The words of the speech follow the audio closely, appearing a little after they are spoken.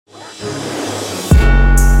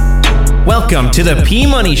Welcome to the P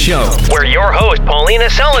Money Show, where your host, Paulina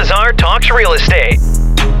Salazar, talks real estate.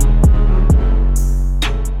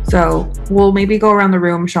 So we'll maybe go around the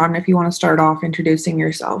room, Sean, if you want to start off introducing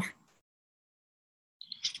yourself.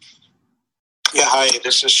 Yeah, hi,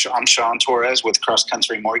 this is Sean Torres with Cross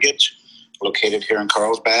Country Mortgage, located here in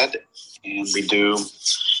Carlsbad, and we do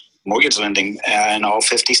mortgage lending in all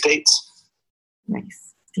 50 states.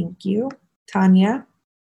 Nice. Thank you. Tanya?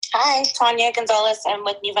 Hi, Tanya Gonzalez. I'm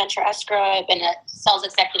with New Venture Escrow. I've been a sales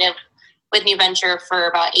executive with New Venture for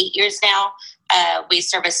about 8 years now. We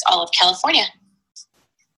service all of California.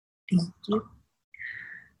 Thank you.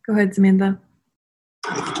 Go ahead, Samantha.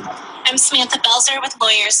 I'm Samantha Belzer with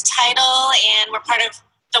Lawyers Title, and we're part of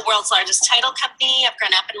the world's largest title company. I've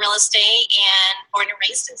grown up in real estate and born and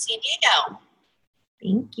raised in San Diego.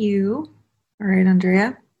 Thank you. All right,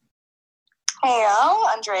 Andrea. Hey,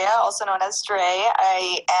 Andrea, also known as Dre.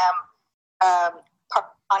 I am part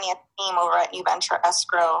of the Tanya team over at New Venture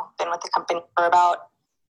Escrow. Been with the company for about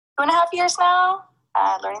 2.5 years now,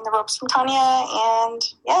 learning the ropes from Tanya and,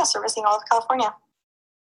 servicing all of California.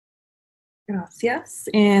 Gracias.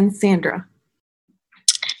 And Sandra.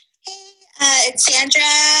 It's Sandra.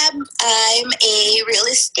 I'm a real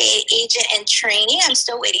estate agent in training. I'm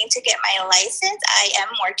still waiting to get my license. I am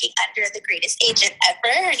working under the greatest agent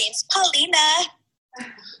ever. Her name's Paulina.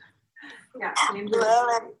 Yeah, Love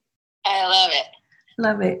it. I love it.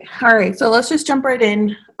 Love it. All right, so let's just jump right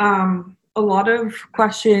in. A lot of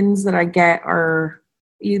questions that I get are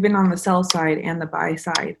even on the sell side and the buy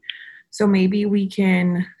side. So maybe we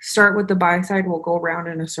can start with the buy side. We'll go around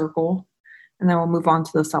in a circle, and then we'll move on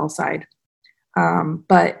to the sell side.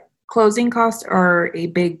 But closing costs are a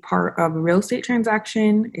big part of a real estate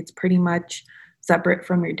transaction. It's pretty much separate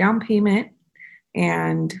from your down payment.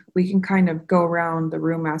 And we can kind of go around the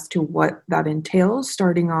room as to what that entails,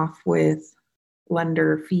 starting off with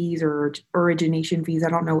lender fees or origination fees. I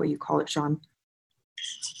don't know what you call it, Sean.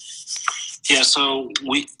 Yeah, so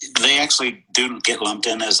they actually do get lumped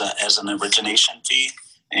in as an origination fee,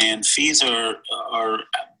 and fees are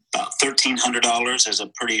about $1,300 as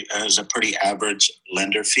a pretty average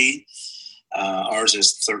lender fee. Ours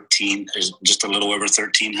is just a little over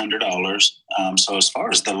 $1,300. So as far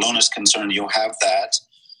as the loan is concerned, you'll have that,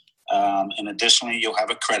 and additionally, you'll have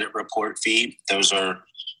a credit report fee. Those are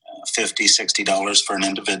 $50, $60 for an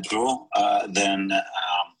individual. Then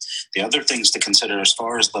the other things to consider as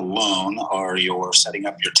far as the loan are your setting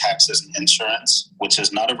up your taxes and insurance, which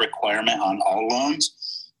is not a requirement on all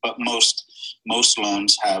loans, but most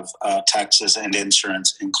loans have taxes and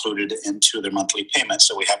insurance included into their monthly payment.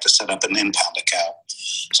 So we have to set up an impound account.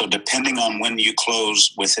 So depending on when you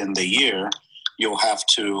close within the year, you'll have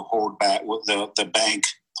to hold back. The bank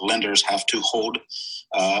lenders have to hold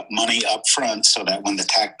money up front so that when the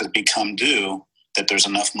taxes become due, that there's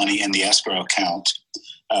enough money in the escrow account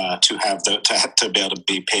to be able to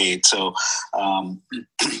be paid. So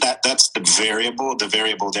that's the variable. The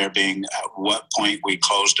variable there being at what point we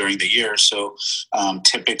close during the year. So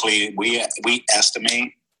typically we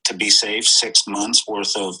estimate to be safe 6 months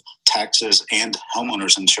worth of taxes and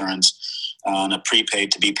homeowners insurance on a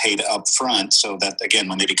prepaid to be paid up front, so that again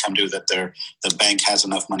when they become due, that the bank has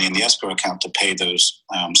enough money in the escrow account to pay those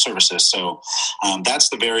services. So that's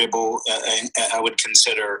the variable. I would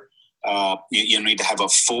consider. You need to have a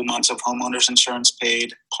full month of homeowners insurance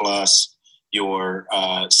paid plus your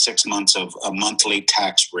 6 months of a monthly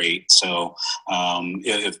tax rate. So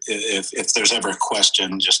if there's ever a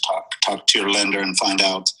question, just talk to your lender and find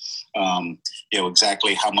out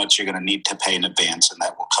exactly how much you're going to need to pay in advance, and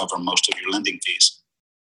that will cover most of your lending fees.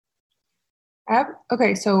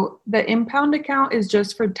 Okay, so the impound account is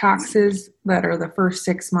just for taxes that are the first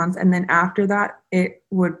 6 months, and then after that it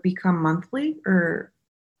would become monthly, or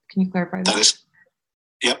can you clarify that?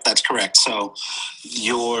 Yep, that's correct. So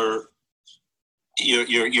you're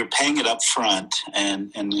paying it up front,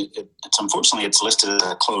 and it's unfortunately it's listed as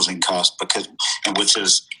a closing cost which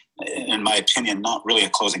is, in my opinion, not really a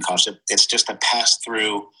closing cost. It's just a pass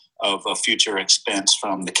through of a future expense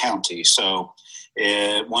from the county. So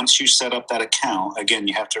once you set up that account, again,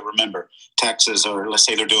 you have to remember taxes are, let's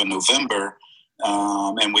say they're due in November.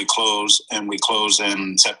 And we close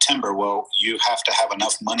in September. Well, you have to have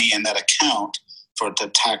enough money in that account for the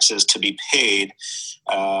taxes to be paid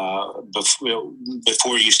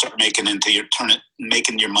before you start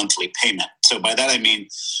making your monthly payment. So by that I mean,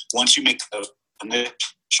 once you make the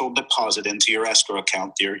initial deposit into your escrow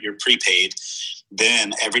account, your prepaid,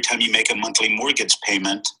 then every time you make a monthly mortgage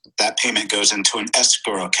payment, that payment goes into an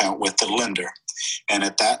escrow account with the lender. And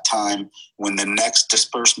at that time, when the next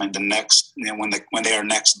disbursement, when they are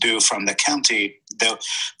next due from the county, the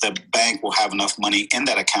bank will have enough money in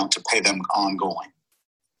that account to pay them ongoing.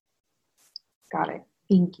 Got it.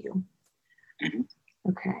 Thank you. Mhm.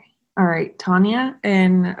 Okay. All right, Tanya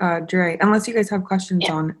and Dre, unless you guys have questions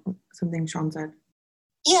on something Sean said.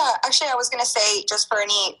 Yeah, actually, I was going to say, just for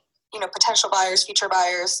any, potential buyers, future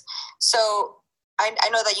buyers. So I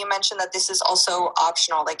know that you mentioned that this is also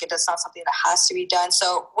optional, like it's not something that has to be done.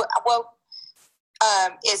 So what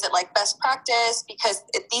is it like best practice? Because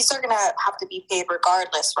these are going to have to be paid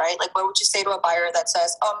regardless, right? Like, what would you say to a buyer that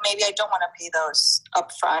says, oh, maybe I don't want to pay those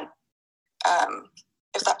up front?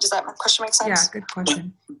 Does that question make sense? Yeah, good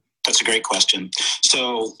question. That's a great question.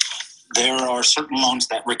 So there are certain loans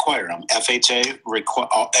that require them. Every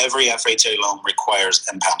FHA loan requires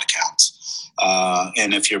impound accounts.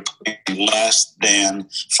 And if you're paying less than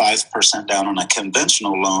 5% down on a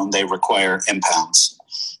conventional loan, they require impounds.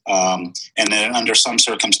 And then under some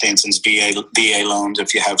circumstances, VA loans,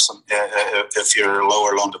 if if you're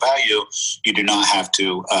lower loan to value, you do not have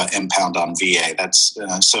to impound on VA. That's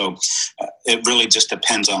it really just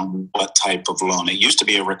depends on what type of loan. It used to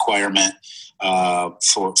be a requirement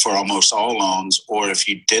for almost all loans, or if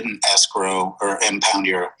you didn't escrow or impound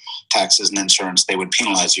your taxes and insurance, they would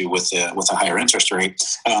penalize you with a higher interest rate.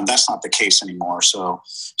 That's not the case anymore. So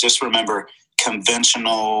just remember,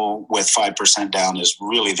 conventional with 5% down is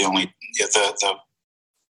really the only the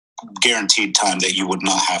guaranteed time that you would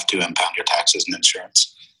not have to impound your taxes and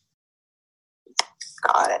insurance.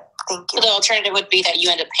 Got it. Thank you. The alternative would be that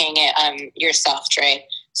you end up paying it yourself, Trey.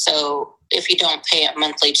 So if you don't pay it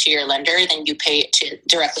monthly to your lender, then you pay it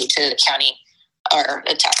directly to the county, or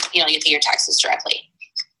you pay your taxes directly.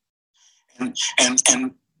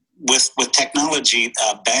 And with technology,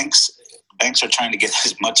 banks are trying to get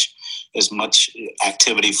as much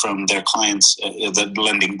activity from their clients,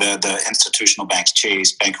 the institutional banks,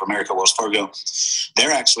 Chase, Bank of America, Wells Fargo.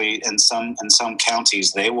 They're actually in some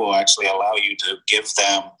counties, they will actually allow you to give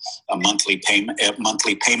them a monthly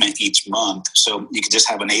payment each month. So you can just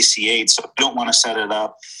have an ACH. So you don't want to set it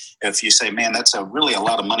up. If you say, man, that's really a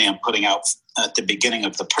lot of money I'm putting out at the beginning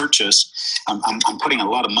of the purchase. I'm putting a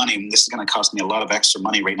lot of money, and this is going to cost me a lot of extra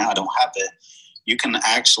money right now. I don't have it. You can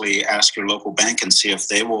actually ask your local bank and see if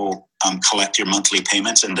they will collect your monthly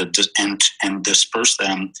payments and disperse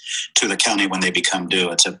them to the county when they become due.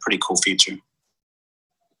 It's a pretty cool feature.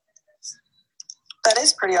 That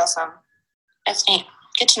is pretty awesome. That's neat.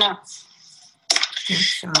 Good to know.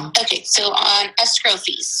 Okay, so on escrow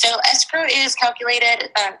fees. So escrow is calculated,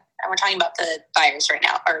 and we're talking about the buyers right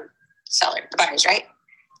now, or the buyers, right?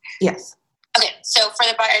 Yes. Okay, so for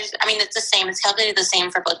the buyers, it's the same. It's calculated the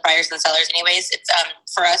same for both buyers and sellers anyways. It's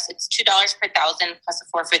for us, it's $2 per thousand plus a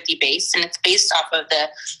 $450 base, and it's based off of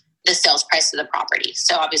the sales price of the property.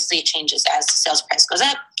 So obviously it changes as the sales price goes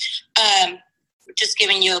up. Just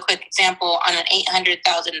giving you a quick example, on an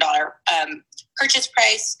 $800,000 purchase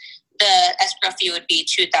price, the escrow fee would be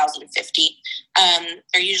 $2,050.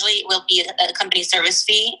 There usually will be a company service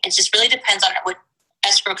fee. It just really depends on what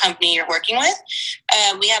escrow company you're working with.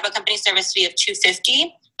 We have a company service fee of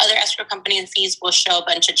 $250. Other escrow company fees will show a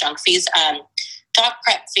bunch of junk fees, doc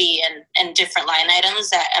prep fee, and different line items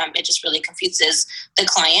that it just really confuses the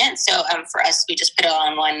client. So for us, we just put it all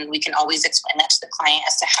in one. We can always explain that to the client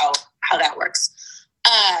as to how that works.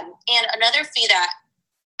 And another fee that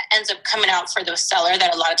ends up coming out for the seller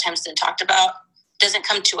that a lot of times isn't talked about, doesn't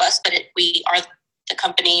come to us, but we are the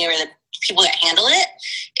company or the people that handle it,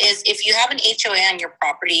 is if you have an HOA on your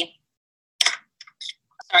property.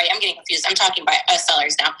 Sorry, I'm getting confused. I'm talking about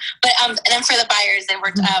sellers now. But and then for the buyers, then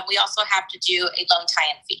we also have to do a loan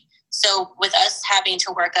tie-in fee. So with us having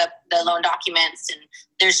to work up the loan documents, and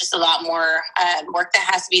there's just a lot more work that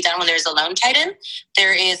has to be done when there's a loan tied in,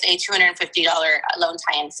 there is a $250 loan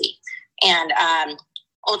tie-in fee. And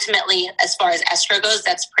ultimately, as far as escrow goes,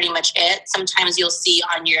 that's pretty much it. Sometimes you'll see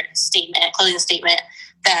on your closing statement,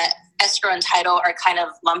 that escrow and title are kind of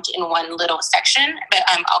lumped in one little section. But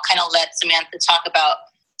I'll kind of let Samantha talk about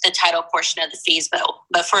the title portion of the fees.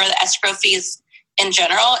 But for the escrow fees in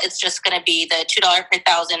general, it's just going to be the $2 per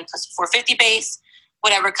thousand plus $450 base,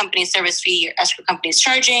 whatever company service fee your escrow company is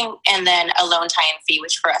charging, and then a loan tie-in fee,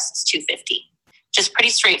 which for us is $250. Just pretty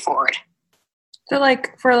straightforward. So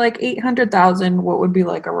for 800,000, what would be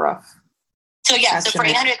like a rough? So yeah, estimate? So for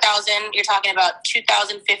 800,000, you're talking about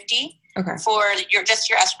 $2,050 for your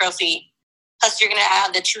escrow fee. Plus you're going to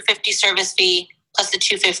add the $250 service fee plus the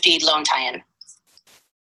 $250 loan tie-in.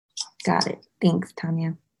 Got it. Thanks,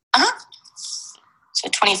 Tanya. So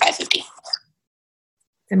 $2,550.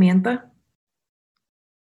 Samantha?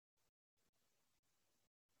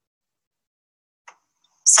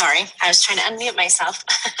 Sorry, I was trying to unmute myself.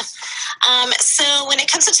 So when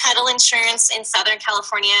it comes to title insurance in Southern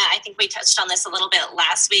California, I think we touched on this a little bit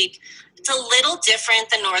last week. It's a little different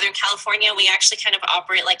than Northern California. We actually kind of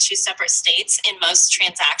operate like two separate states in most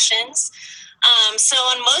transactions. So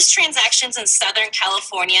on most transactions in Southern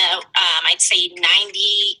California, I'd say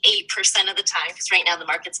 98% of the time, because right now the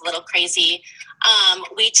market's a little crazy,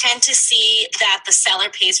 we tend to see that the seller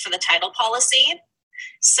pays for the title policy.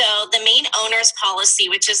 So the main owner's policy,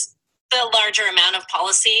 which is the larger amount of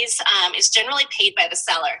policies, is generally paid by the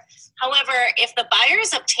seller. However, if the buyer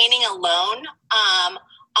is obtaining a loan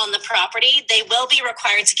on the property, they will be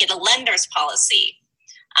required to get a lender's policy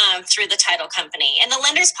through the title company. And the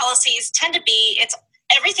lender's policies tend to be,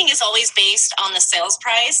 everything is always based on the sales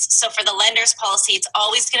price. So for the lender's policy, it's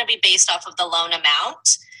always going to be based off of the loan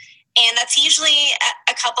amount. And that's usually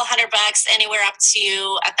a couple $100, anywhere up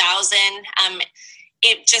to $1,000.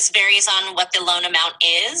 It just varies on what the loan amount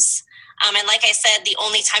is. And like I said, the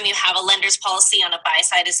only time you have a lender's policy on a buy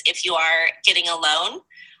side is if you are getting a loan.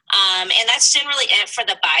 And that's generally it for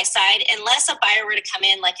the buy side, unless a buyer were to come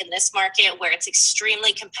in like in this market where it's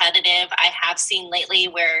extremely competitive. I have seen lately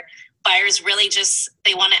where buyers really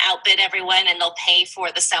they want to outbid everyone, and they'll pay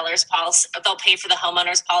for the seller's policy. They'll pay for the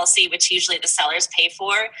homeowner's policy, which usually the sellers pay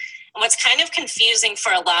for. And what's kind of confusing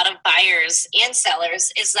for a lot of buyers and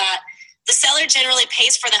sellers is that the seller generally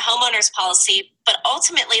pays for the homeowner's policy, but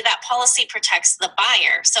ultimately that policy protects the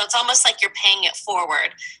buyer. So it's almost like you're paying it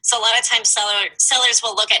forward. So a lot of times sellers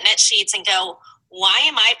will look at net sheets and go, why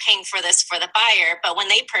am I paying for this for the buyer? But when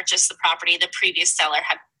they purchased the property, the previous seller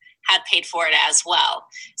had paid for it as well.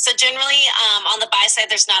 So generally on the buy side,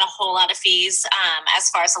 there's not a whole lot of fees as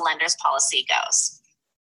far as the lender's policy goes.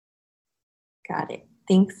 Got it.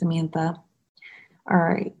 Thanks, Samantha. All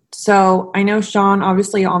right. So I know, Sean,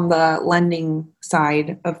 obviously on the lending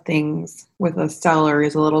side of things with a seller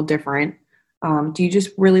is a little different. Do you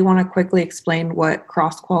just really want to quickly explain what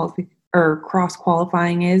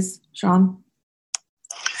cross-qualifying is, Sean?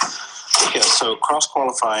 Yeah, so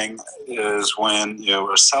cross-qualifying is when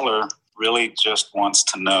a seller really just wants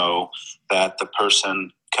to know that the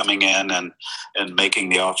person coming in and making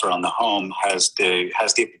the offer on the home has the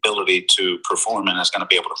ability to perform and is going to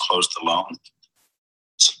be able to close the loan.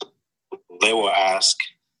 So they will ask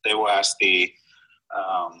the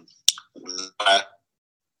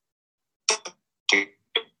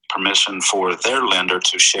permission for their lender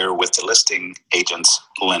to share with the listing agent's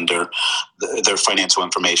lender their financial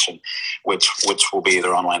information, which will be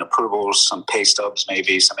their online approvals, some pay stubs,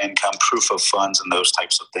 maybe some income, proof of funds, and those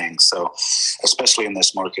types of things. So especially in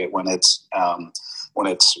this market when there are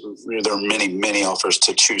many offers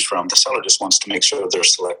to choose from, the seller just wants to make sure they're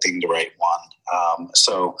selecting the right one.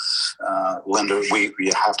 Lender,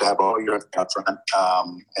 you have to have all your upfront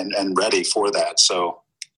and ready for that.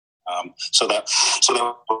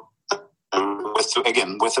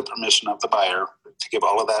 With the permission of the buyer, to give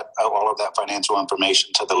all of that financial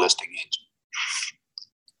information to the listing agent.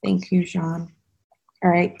 Thank you, Sean. All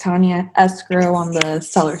right, Tanya, escrow on the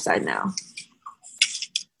seller side now.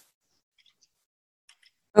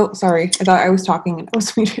 Oh, sorry. I thought I was talking and I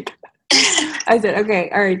was muted. I said, okay.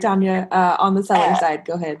 All right, Tanya, on the seller side,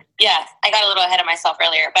 go ahead. Yeah, I got a little ahead of myself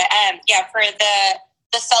earlier. But for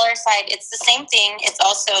the seller side, it's the same thing. It's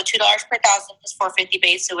also $2 per thousand plus $450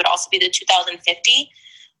 base. So it would also be the $2,050.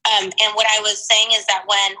 And what I was saying is that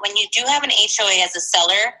when you do have an HOA as a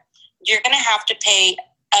seller, you're going to have to pay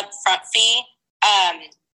upfront fee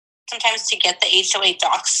sometimes to get the HOA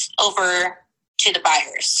docs over to the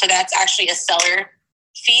buyers. So that's actually a seller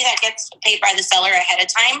fee that gets paid by the seller ahead of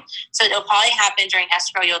time. So it'll probably happen during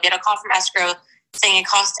escrow. You'll get a call from escrow saying it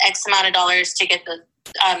costs X amount of dollars to get to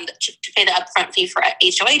pay the upfront fee for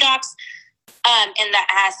HOA docs, and that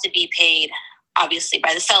has to be paid obviously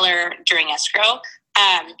by the seller during escrow.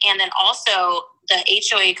 And then also the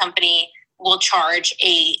HOA company will charge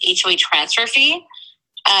a HOA transfer fee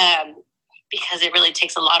because it really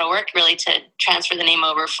takes a lot of work really to transfer the name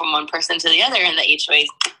over from one person to the other in the HOA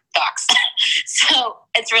docs. So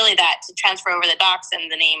it's really that, to transfer over the docs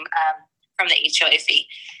and the name from the HOA fee.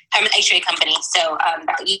 I'm an HOA company, so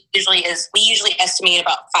we usually estimate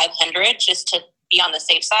about $500 just to be on the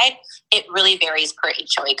safe side. It really varies per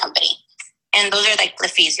HOA company. And those are like the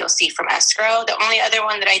fees you'll see from escrow. The only other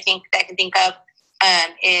one that I can think of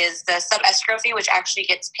is the sub-escrow fee, which actually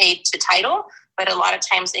gets paid to title, but a lot of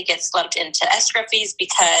times it gets lumped into escrow fees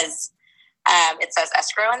because it says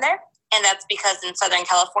escrow in there. And that's because in Southern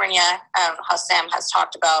California, how Sam has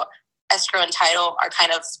talked about, escrow and title are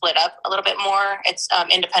kind of split up a little bit more. It's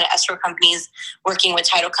independent escrow companies working with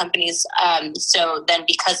title companies. So then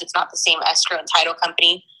because it's not the same escrow and title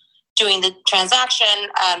company doing the transaction,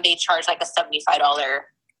 they charge like a $75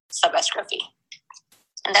 sub escrow fee.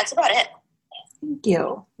 And that's about it. Thank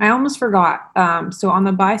you. I almost forgot. So on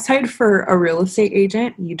the buy side for a real estate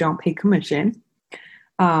agent, you don't pay commission.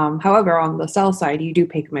 However, on the sell side, you do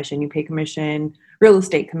pay commission. You pay commission, real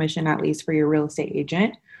estate commission, at least for your real estate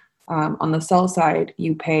agent. On the sell side,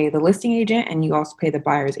 you pay the listing agent and you also pay the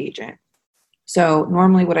buyer's agent. So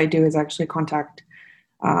normally what I do is actually contact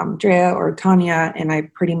Drea or Tanya, and I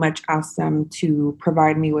pretty much ask them to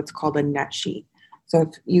provide me what's called a net sheet. So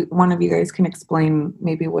if one of you guys can explain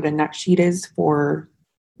maybe what a net sheet is for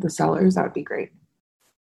the sellers, that would be great.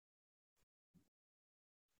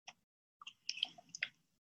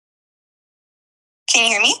 Can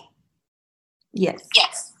you hear me? Yes.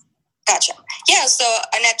 Yes. Gotcha. Yeah, so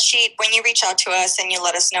a net sheet, when you reach out to us and you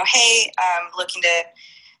let us know, hey, I'm looking to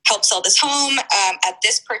help sell this home at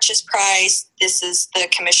this purchase price, this is the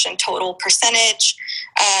commission total percentage.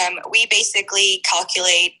 We basically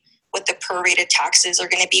calculate what the prorated taxes are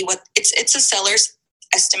going to be. What it's a seller's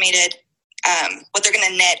estimated what they're going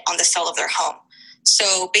to net on the sale of their home.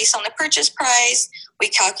 So based on the purchase price, we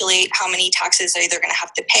calculate how many taxes they're going to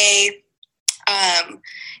have to pay.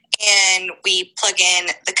 And we plug in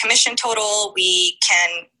the commission total. We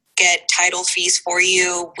can get title fees for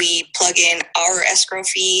you. We plug in our escrow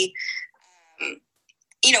fee.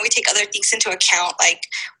 We take other things into account, like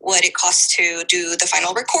what it costs to do the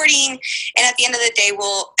final recording. And at the end of the day,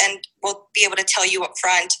 we'll be able to tell you up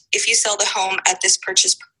front, if you sell the home at this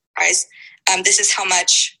purchase price, this is how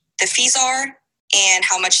much the fees are and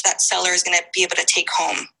how much that seller is going to be able to take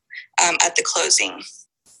home at the closing.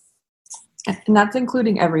 And that's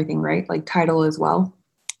including everything, right? Like title as well?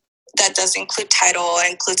 That does include title.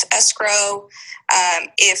 It includes escrow.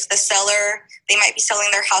 If the seller, they might be selling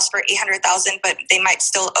their house for $800,000, but they might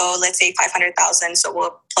still owe, let's say, $500,000. So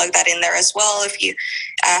we'll plug that in there as well if you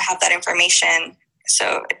have that information.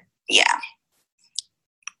 So yeah,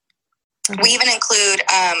 we even include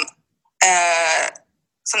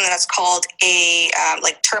something that's called a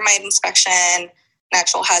like termite inspection,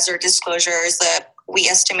 natural hazard disclosures. We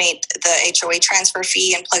estimate the HOA transfer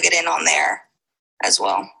fee and plug it in on there as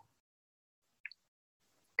well.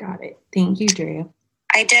 Got it. Thank you, Drea.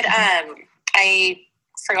 I did. I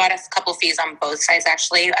forgot a couple fees on both sides,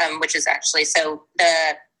 actually, which is actually so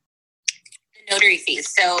the notary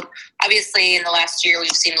fees. So obviously, in the last year,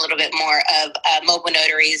 we've seen a little bit more of mobile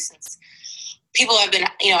notaries since people have been,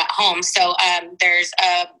 at home. So there's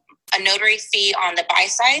a notary fee on the buy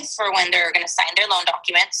side for when they're going to sign their loan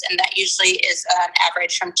documents, and that usually is an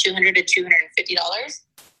average from $200 to $250,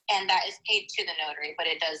 and that is paid to the notary. But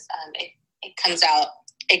it does it comes out.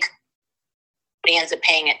 It ends up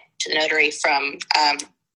paying it to the notary from and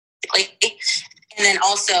then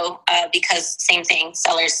also because same thing,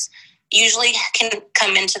 sellers usually can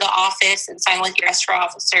come into the office and sign with your escrow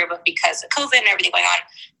officer, but because of COVID and everything going on,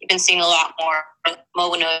 you've been seeing a lot more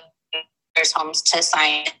mobile notaries homes to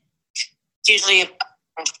sign. It's usually $25,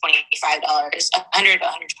 $100 to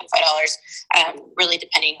 $125, really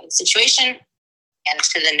depending on the situation and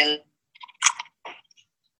to the note.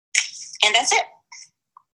 And that's it.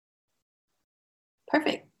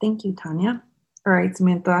 Perfect. Thank you, Tanya. All right,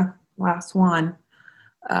 Samantha, last one.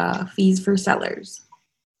 Fees for sellers.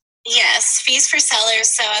 Yes, fees for sellers.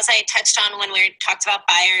 So as I touched on when we talked about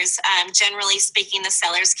buyers, generally speaking, the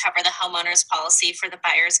sellers cover the homeowner's policy for the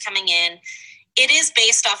buyers coming in. It is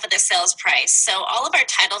based off of the sales price. So all of our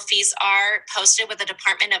title fees are posted with the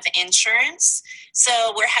Department of Insurance.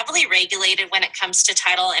 So we're heavily regulated when it comes to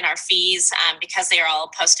title and our fees because they are all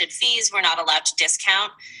posted fees. We're not allowed to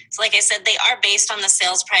discount. So like I said, they are based on the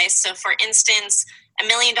sales price. So for instance, $1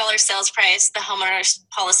 million sales price, the homeowner's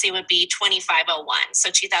policy would be $2,501, so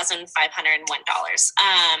 $2,501.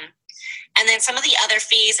 And then some of the other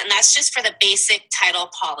fees, and that's just for the basic title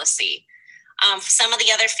policy. Some of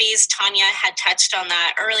the other fees, Tanya had touched on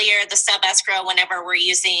that earlier, the sub-escrow whenever we're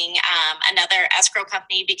using another escrow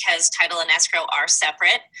company because title and escrow are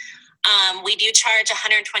separate. We do charge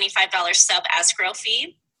 $125 sub-escrow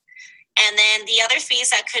fee. And then the other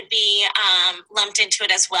fees that could be lumped into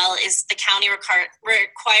it as well is the county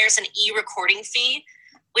requires an e-recording fee,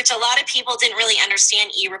 which a lot of people didn't really understand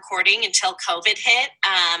e-recording until COVID hit.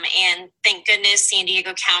 And thank goodness San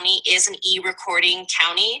Diego County is an e-recording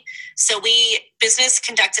county. So business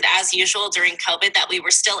conducted as usual during COVID, that we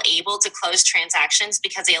were still able to close transactions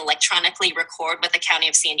because they electronically record with the County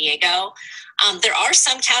of San Diego. There are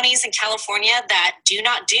some counties in California that do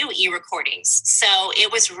not do e-recordings. So it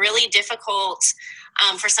was really difficult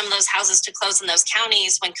for some of those houses to close in those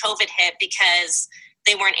counties when COVID hit because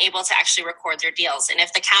they weren't able to actually record their deals. And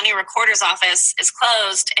if the county recorder's office is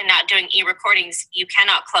closed and not doing e-recordings, you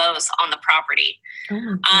cannot close on the property. So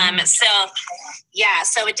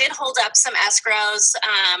it did hold up some escrows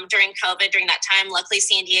during COVID during that time. Luckily,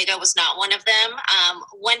 San Diego was not one of them.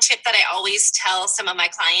 One tip that I always tell some of my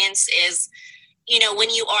clients is, when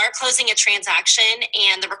you are closing a transaction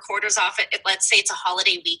and the recorder's office, let's say it's a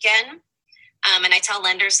holiday weekend, and I tell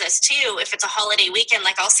lenders this too, if it's a holiday weekend,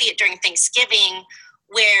 like I'll see it during Thanksgiving,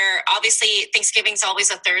 where obviously Thanksgiving's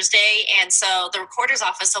always a Thursday, and so the recorder's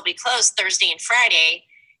office will be closed Thursday and Friday,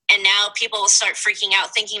 and now people will start freaking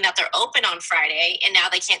out thinking that they're open on Friday, and now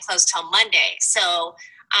they can't close till Monday. So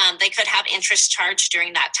they could have interest charged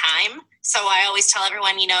during that time. So I always tell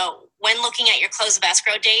everyone, when looking at your close of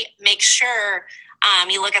escrow date, make sure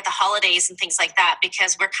you look at the holidays and things like that,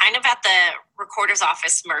 because we're kind of at the recorder's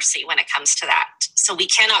office mercy when it comes to that. So we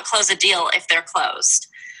cannot close a deal if they're closed.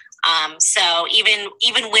 So even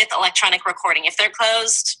with electronic recording, if they're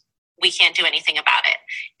closed, we can't do anything about it.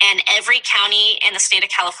 And every county in the state of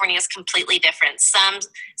California is completely different. Some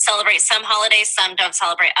celebrate some holidays, some don't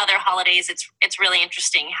celebrate other holidays. It's really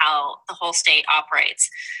interesting how the whole state operates.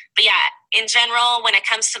 But yeah, in general, when it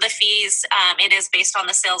comes to the fees, it is based on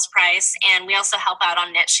the sales price. And we also help out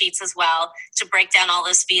on net sheets as well to break down all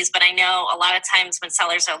those fees. But I know a lot of times when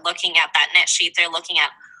sellers are looking at that net sheet, they're looking at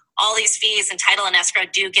all these fees, and title and escrow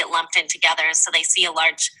do get lumped in together. So they see a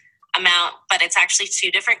large amount, but it's actually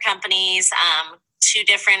two different companies,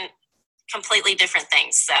 completely different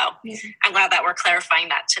things. So I'm glad that we're clarifying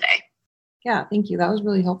that today. Yeah, thank you. That was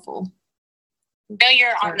really helpful. I know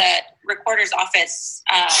you're on the recorder's office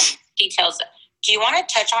details. Do you want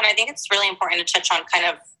to touch on, I think it's really important to touch on kind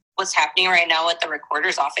of what's happening right now with the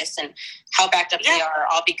recorder's office and how backed up they are,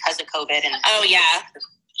 all because of COVID.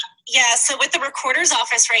 Yeah, so with the recorder's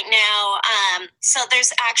office right now, so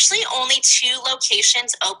there's actually only 2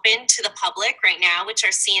 locations open to the public right now, which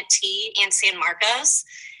are Santee and San Marcos.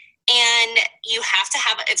 And you have to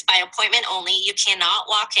have, it's by appointment only. You cannot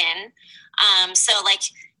walk in.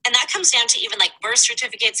 And that comes down to even like birth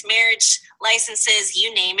certificates, marriage licenses,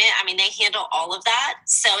 you name it. I mean, they handle all of that.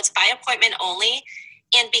 So it's by appointment only.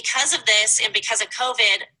 And because of this and because of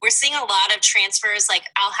COVID, we're seeing a lot of transfers. Like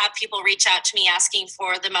I'll have people reach out to me asking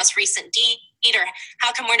for the most recent deed, or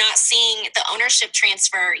how come we're not seeing the ownership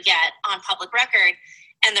transfer yet on public record?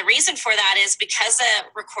 And the reason for that is because the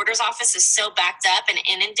recorder's office is so backed up and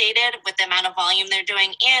inundated with the amount of volume they're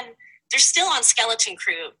doing. And they're still on skeleton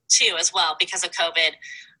crew too, as well, because of COVID.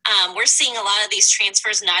 We're seeing a lot of these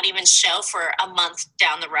transfers not even show for a month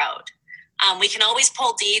down the road. We can always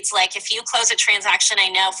pull deeds. Like if you close a transaction, I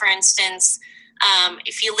know, for instance,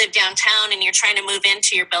 if you live downtown and you're trying to move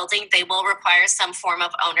into your building, they will require some form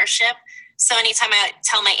of ownership. So anytime I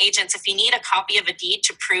tell my agents, if you need a copy of a deed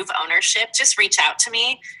to prove ownership, just reach out to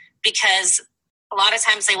me, because a lot of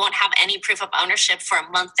times they won't have any proof of ownership for a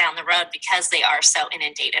month down the road because they are so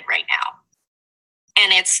inundated right now.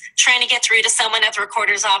 And it's trying to get through to someone at the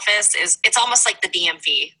recorder's office it's almost like the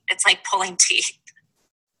DMV. It's like pulling teeth.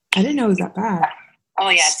 I didn't know it was that bad. Oh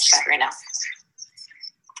yeah, it's bad right now.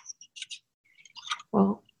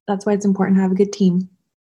 Well, that's why it's important to have a good team.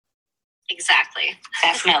 Exactly.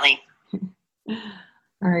 Definitely.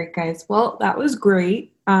 All right, guys. Well, that was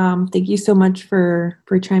great. Thank you so much for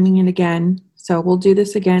chiming in again. So we'll do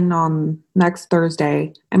this again on next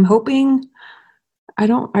Thursday. I'm hoping,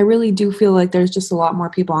 I really do feel like there's just a lot more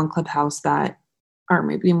people on Clubhouse that are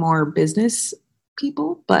maybe more business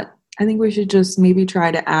people, but I think we should just maybe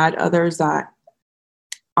try to add others that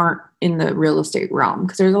aren't in the real estate realm,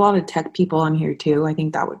 because there's a lot of tech people on here too. I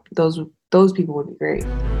think that those people would be great.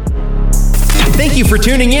 Thank you for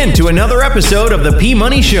tuning in to another episode of the P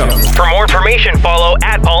Money Show. For more information, follow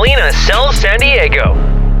 @Paulina Sells San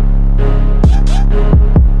Diego.